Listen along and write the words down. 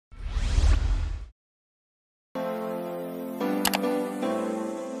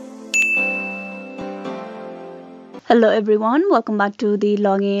Hello everyone, welcome back to the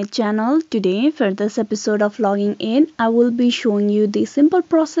Logging Aid channel. Today for this episode of Logging Aid, I will be showing you the simple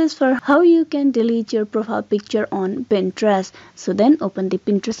process for how you can delete your profile picture on Pinterest. So then open the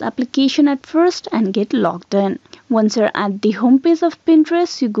Pinterest application at first and get logged in. Once you're at the home page of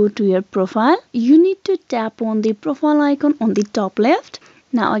Pinterest, you go to your profile. You need to tap on the profile icon on the top left.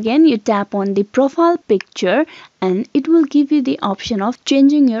 Now again you tap on the profile picture and it will give you the option of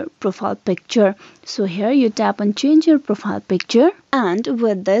changing your profile picture. So here you tap on change your profile picture, and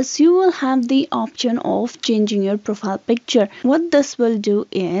with this you will have the option of changing your profile picture. What this will do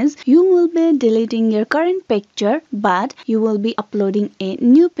is you will be deleting your current picture, but you will be uploading a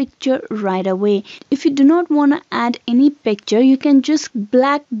new picture right away. If you do not want to add any picture, you can just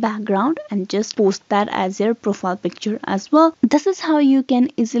black background and just post that as your profile picture as well. This is how you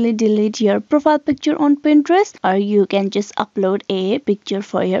can easily delete your profile picture on Pinterest, or you can just upload a picture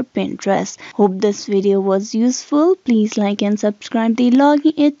for your Pinterest. Hope this video was useful. Please like and subscribe the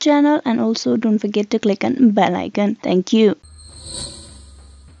Logging Aid channel, and also don't forget to click on bell icon. Thank you.